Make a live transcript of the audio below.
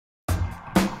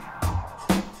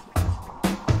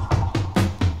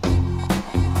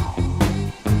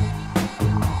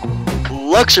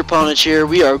Luxor opponents here,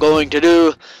 we are going to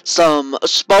do some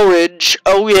sporage.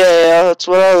 Oh yeah, that's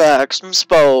what I like, some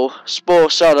Spore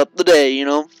start up the day, you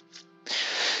know.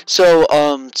 So,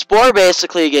 Spore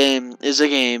basically is a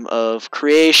game of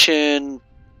creation,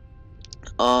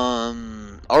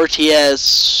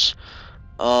 RTS,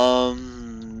 I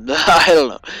don't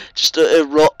know, just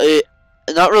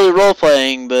not really role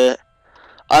playing, but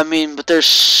but there's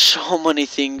so many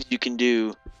things you can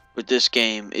do with this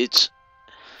game.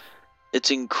 It's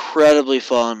incredibly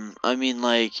fun. I mean,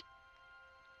 like,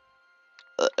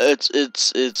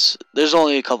 it's there's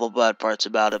only a couple bad parts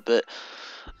about it, but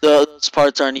those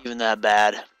parts aren't even that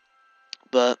bad.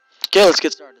 But okay, let's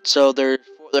get started. So there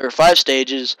are 5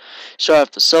 stages. You start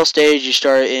off the cell stage. You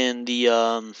start in the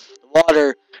water,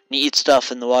 and you eat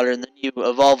stuff in the water, and then you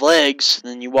evolve legs,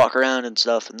 and then you walk around and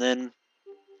stuff, and then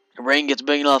your brain gets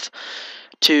big enough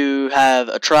to have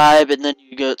a tribe, and then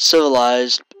you get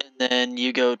civilized, and then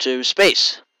you go to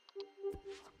space.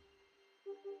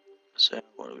 So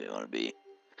what do we want to be?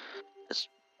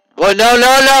 Well, no.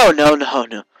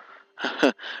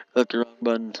 Click the wrong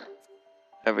button.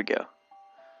 There we go.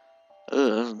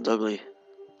 Oh, that one's ugly.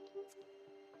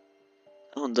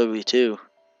 That one's ugly too.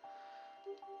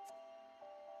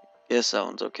 Yes, that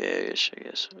one's okay. I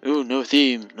guess. Ooh, no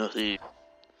theme.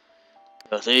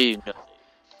 Let's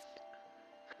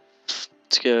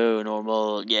go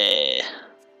normal. Yeah.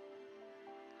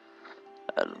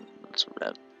 That's what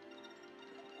happened.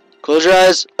 Close your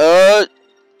eyes.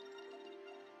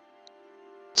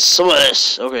 Some of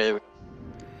this. Okay. There we go.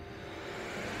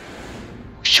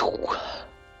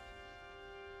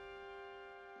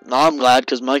 Now I'm glad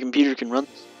because my computer can run.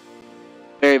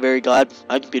 Very, very glad.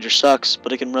 My computer sucks,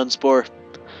 but it can run Spore.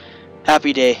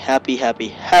 Happy day. Happy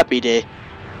day.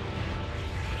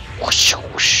 Whoosh,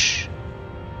 whoosh.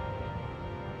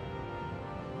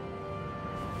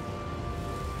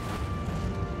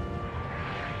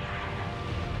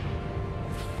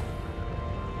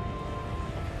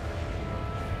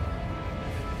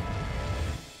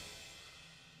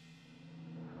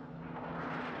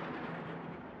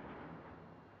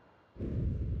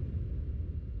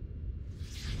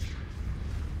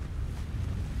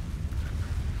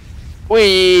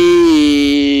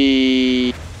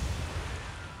 Wee.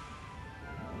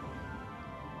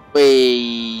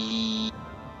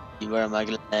 Where am I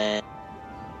gonna land?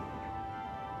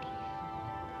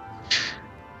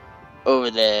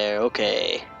 Over there.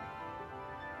 Okay.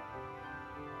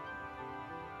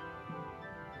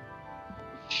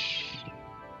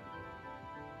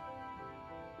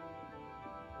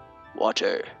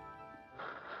 Water.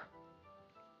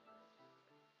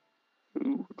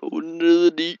 Ooh, going to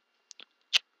the deep.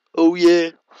 Oh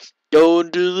yeah.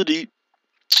 Going to the deep.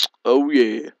 Oh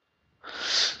yeah.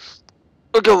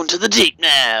 We're going to the deep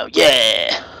now.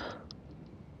 Yeah.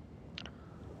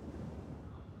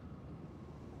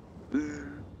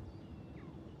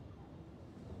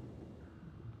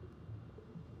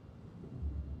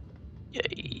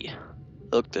 Yay.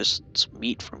 Look, there's some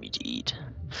meat for me to eat.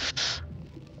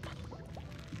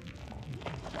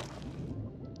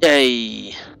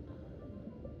 Yay.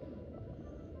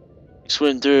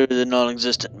 Swim through the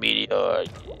non-existent meteor.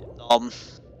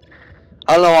 I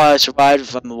don't know why I survived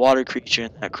if I'm a water creature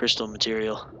in that crystal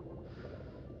material.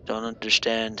 Don't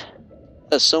understand.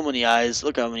 Has so many eyes.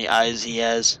 Look how many eyes he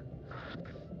has.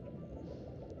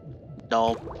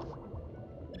 No.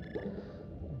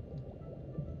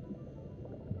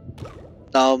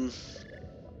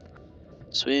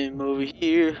 Swim over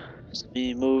here.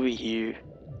 Swim over here.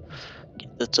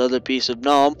 Get this other piece of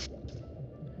nom.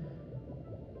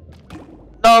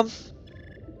 Ooh,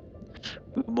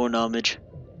 more knowledge.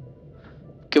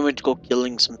 Can we go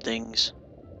killing some things?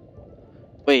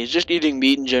 Wait, is just eating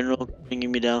meat in general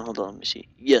bringing me down? Hold on, let me see.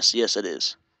 Yes, it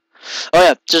is. Oh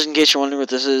yeah, just in case you're wondering what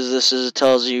this is it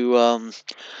tells you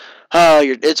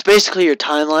it's basically your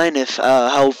timeline, if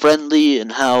how friendly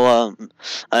and how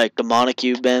like demonic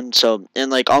you've been. So in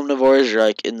like omnivores, you're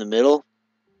like in the middle.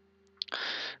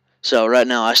 So right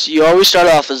now, you always start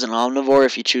off as an omnivore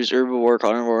if you choose herbivore,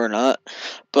 carnivore, or not.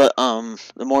 But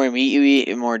the more meat you eat,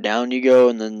 the more down you go,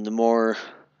 and then the more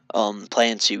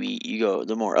plants you eat,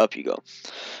 the more up you go.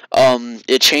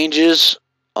 It changes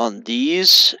on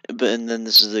these, and then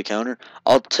this is the counter.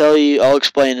 I'll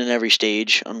explain in every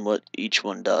stage on what each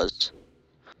one does.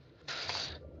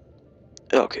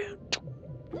 Okay.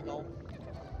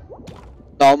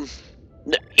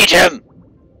 Eat him!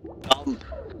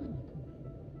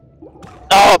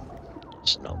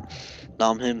 Just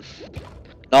nom him.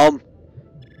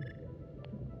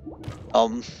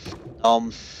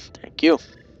 Thank you.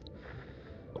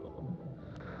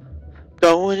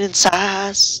 Going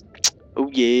inside. Oh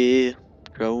yeah.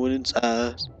 growing in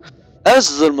size. That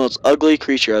is the most ugly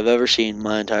creature I've ever seen in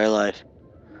my entire life.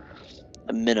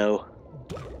 A minnow.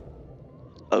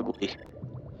 Ugly.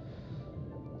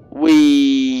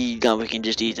 Now we can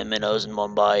just eat the minnows in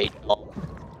one bite.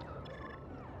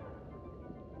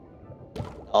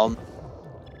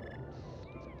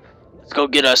 Let's go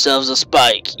get ourselves a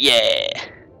spike. Yeah.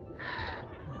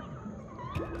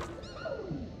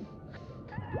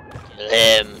 Kill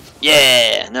him.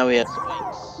 Yeah. Now we have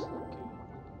spikes.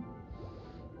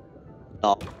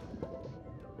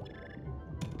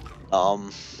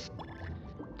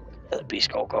 The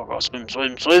beast, go, go, go, swim,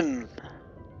 swim, swim.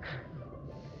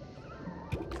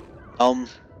 Um.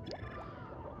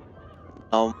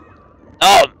 Oh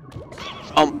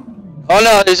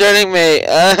no, he's hurting me.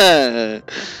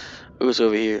 Who's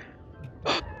over here?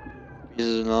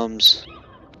 These are noms.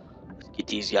 Get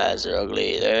these guys, they're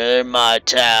ugly. They're in my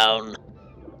town.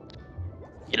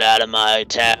 Get out of my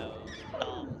town.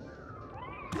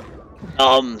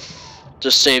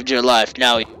 Just saved your life.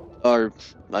 Now you are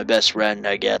my best friend,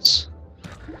 I guess.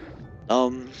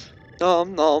 Nom,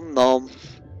 nom.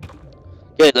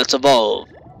 Okay, let's evolve.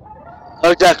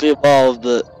 Not exactly evolve,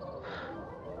 but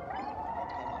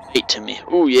wait to me.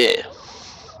 Oh yeah.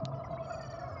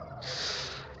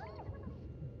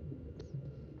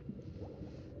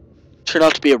 Turn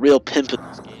out to be a real pimp in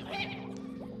this game.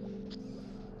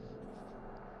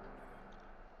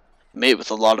 Mate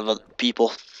with a lot of other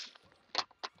people.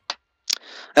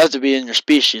 Have to be in your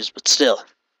species, but still.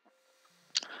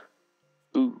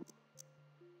 Ooh.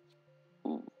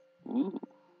 Ooh. Ooh.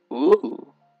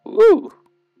 Ooh. Ooh.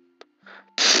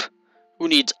 Pfft. Who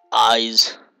needs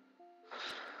eyes?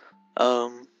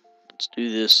 Let's do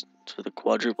this to the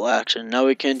quadruple action. Now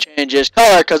we can change his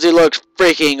color because he looks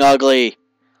freaking ugly.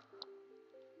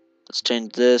 Let's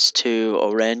change this to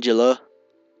orangula.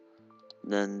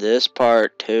 Then this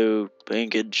part to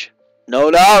pinkage.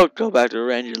 No, go back to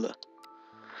orangula.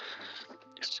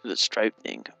 Just do the stripe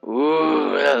thing.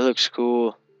 Ooh, that looks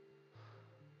cool.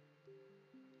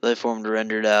 They formed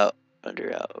rendered out.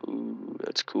 Render out. Ooh,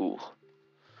 that's cool.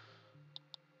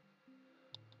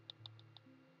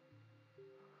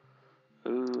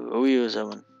 Ooh, oh, we use that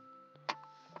one.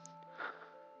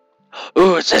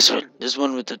 Ooh, it's this one. This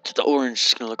one with the orange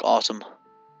is gonna look awesome.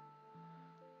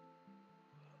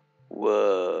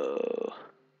 Whoa.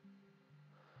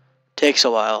 Takes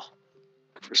a while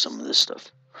for some of this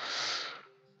stuff.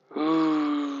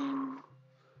 Ooh.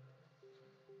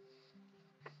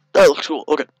 That looks cool.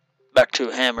 Okay. Back to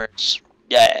hammers.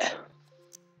 Yeah. I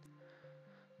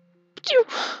don't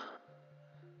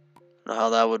know how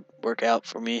that would work out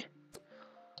for me.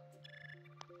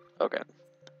 Okay.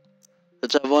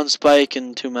 Let's have one spike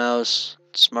and two mouse.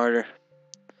 Smarter.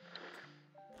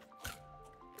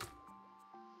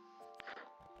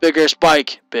 Bigger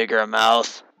spike, bigger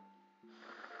mouth.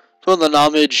 From the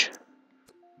knowledge.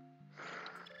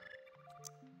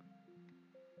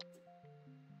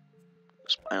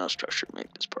 Spinal structure,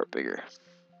 make this part bigger.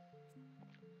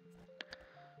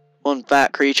 One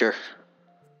fat creature.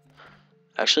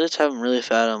 Actually, let's have him really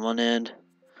fat on one end.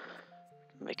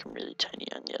 Make him really tiny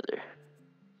on the other.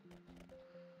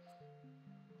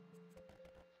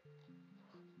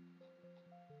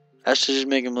 Actually, just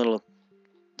make him little.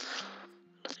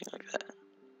 Nothing like that.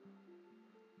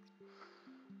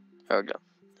 There we go.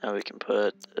 Now we can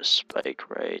put the spike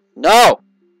right. No!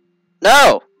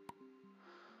 No!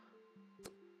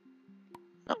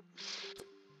 No.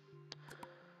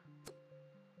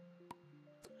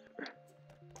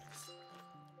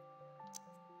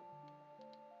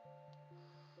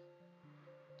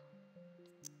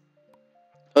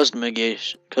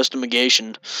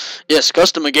 Customization. Yes,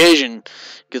 customization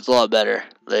gets a lot better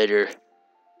later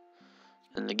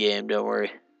in the game, don't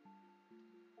worry.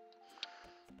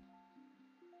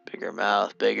 Bigger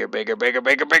mouth, bigger. No. There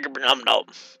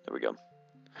we go.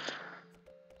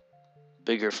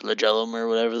 Bigger flagellum or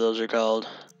whatever those are called.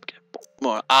 Get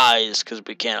more eyes because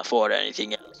we can't afford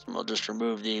anything else. We'll just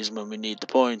remove these when we need the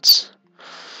points.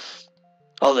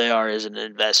 All they are is an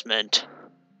investment.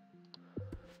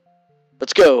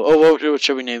 Let's go. Oh, what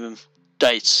should we name him?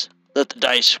 Dice. Let the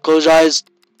dice. Close your eyes.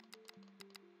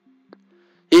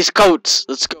 He's Coats.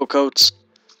 Let's go, Coats.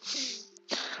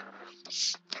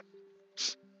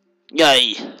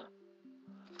 Yay.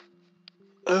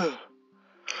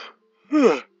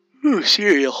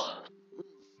 Cereal.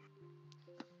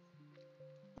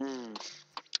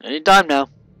 Anytime now.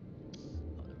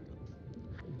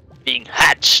 Being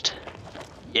hatched.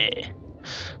 Yeah.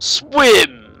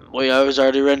 Swim! Wait, I was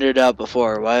already rendered out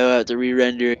before. Why do I have to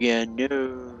re-render again?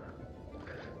 No.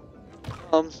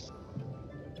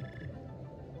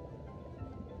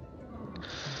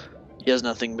 He has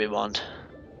nothing we want.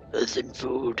 Nothing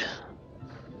food.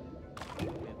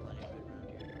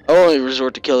 I only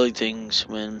resort to killing things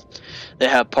when they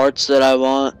have parts that I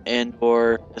want, and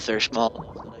or if they're small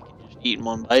enough that I can just eat in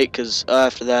one bite. Because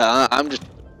after that, I'm just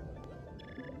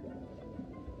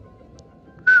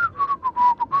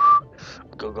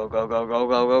go go go go go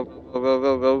go go go go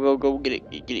go go go go get it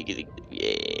get it get it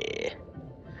yeah.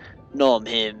 Nom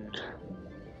him.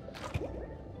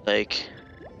 Like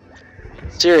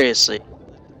seriously,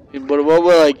 what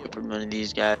will I get from one of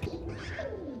these guys?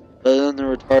 Other than the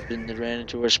retarded that ran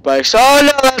into our spikes. Oh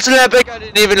no, that's an epic! I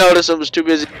didn't even notice. I was too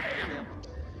busy.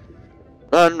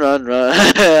 Run, run, run!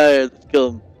 Let's kill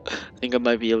him. I think I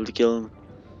might be able to kill him.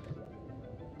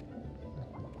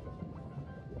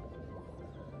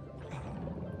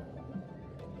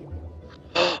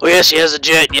 Oh yes, he has a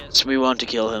jet. Yes, we want to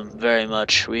kill him very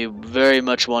much. We very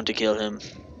much want to kill him.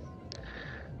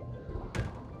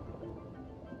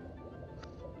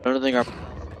 I don't think our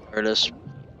hurt us.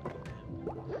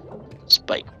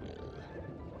 Spike.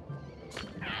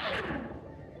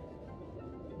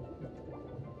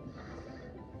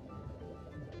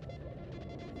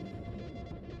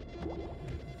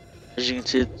 As you can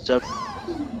see, it's up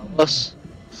us.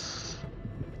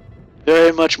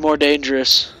 Very much more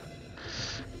dangerous.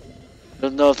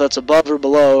 Don't know if that's above or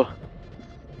below.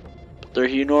 But they're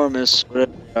enormous,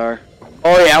 whatever they are.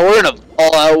 Oh yeah, we're in a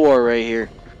all-out war right here.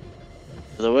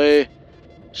 By the way,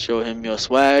 show him your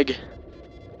swag.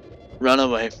 Run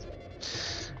away.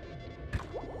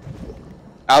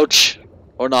 Ouch.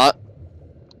 Or not.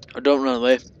 Or don't run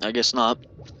away. I guess not.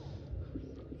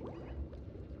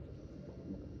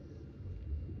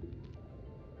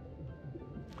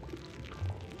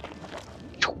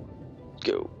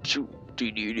 Go. Shoot.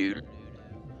 Do do do.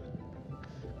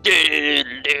 Do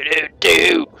do do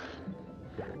do.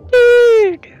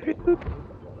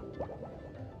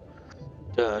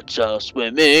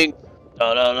 Swimming.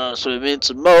 Swimming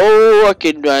some more. I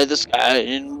can ride the sky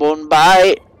in one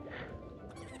bite.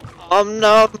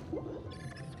 No.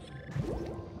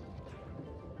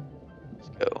 Let's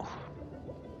go.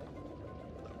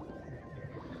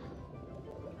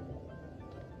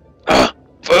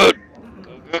 Food.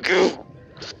 Go, go, go.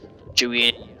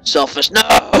 Chewy, selfish. No.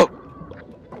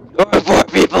 There were 4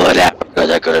 people in Africa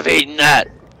that could have eaten that.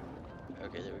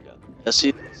 Okay, there we go. Let's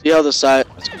see how the side.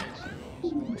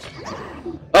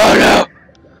 Oh no!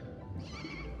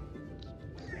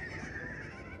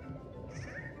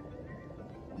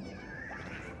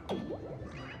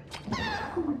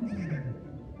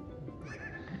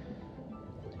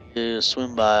 Yeah,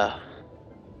 swim by.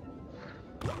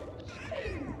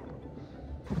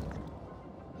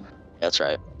 That's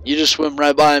right. You just swim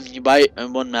right by him, you bite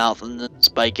in one mouth, and then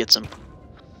Spike gets him.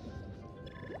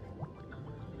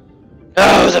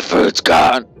 No, the food's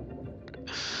gone!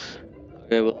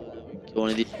 Okay, well, we can kill one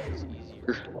of these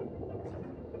easier.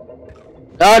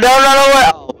 No, don't run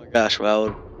away! Oh my gosh,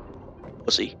 wow.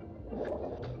 Pussy.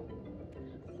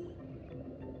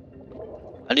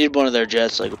 I need one of their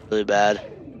jets, like, really bad.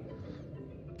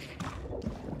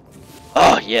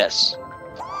 Oh, yes.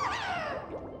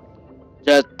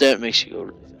 That makes you go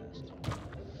really fast.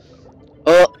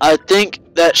 Well, I think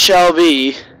that shall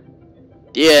be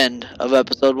the end of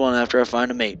episode 1 after I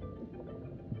find a mate.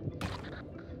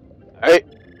 Alright.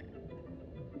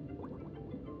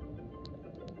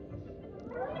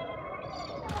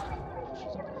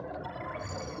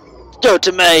 Go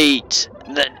to mate!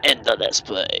 And then end the let's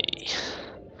play.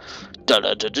 Out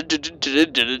of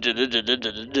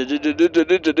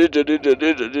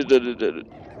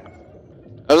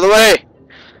the way!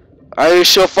 Why are you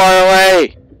so far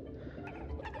away?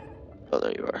 Oh,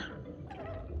 there you are.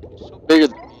 So bigger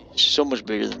than me. She's so much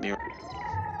bigger than me.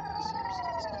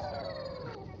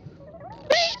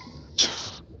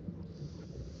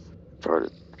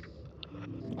 Farted.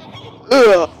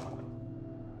 Ugh.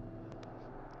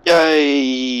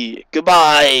 Yay!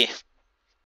 Goodbye!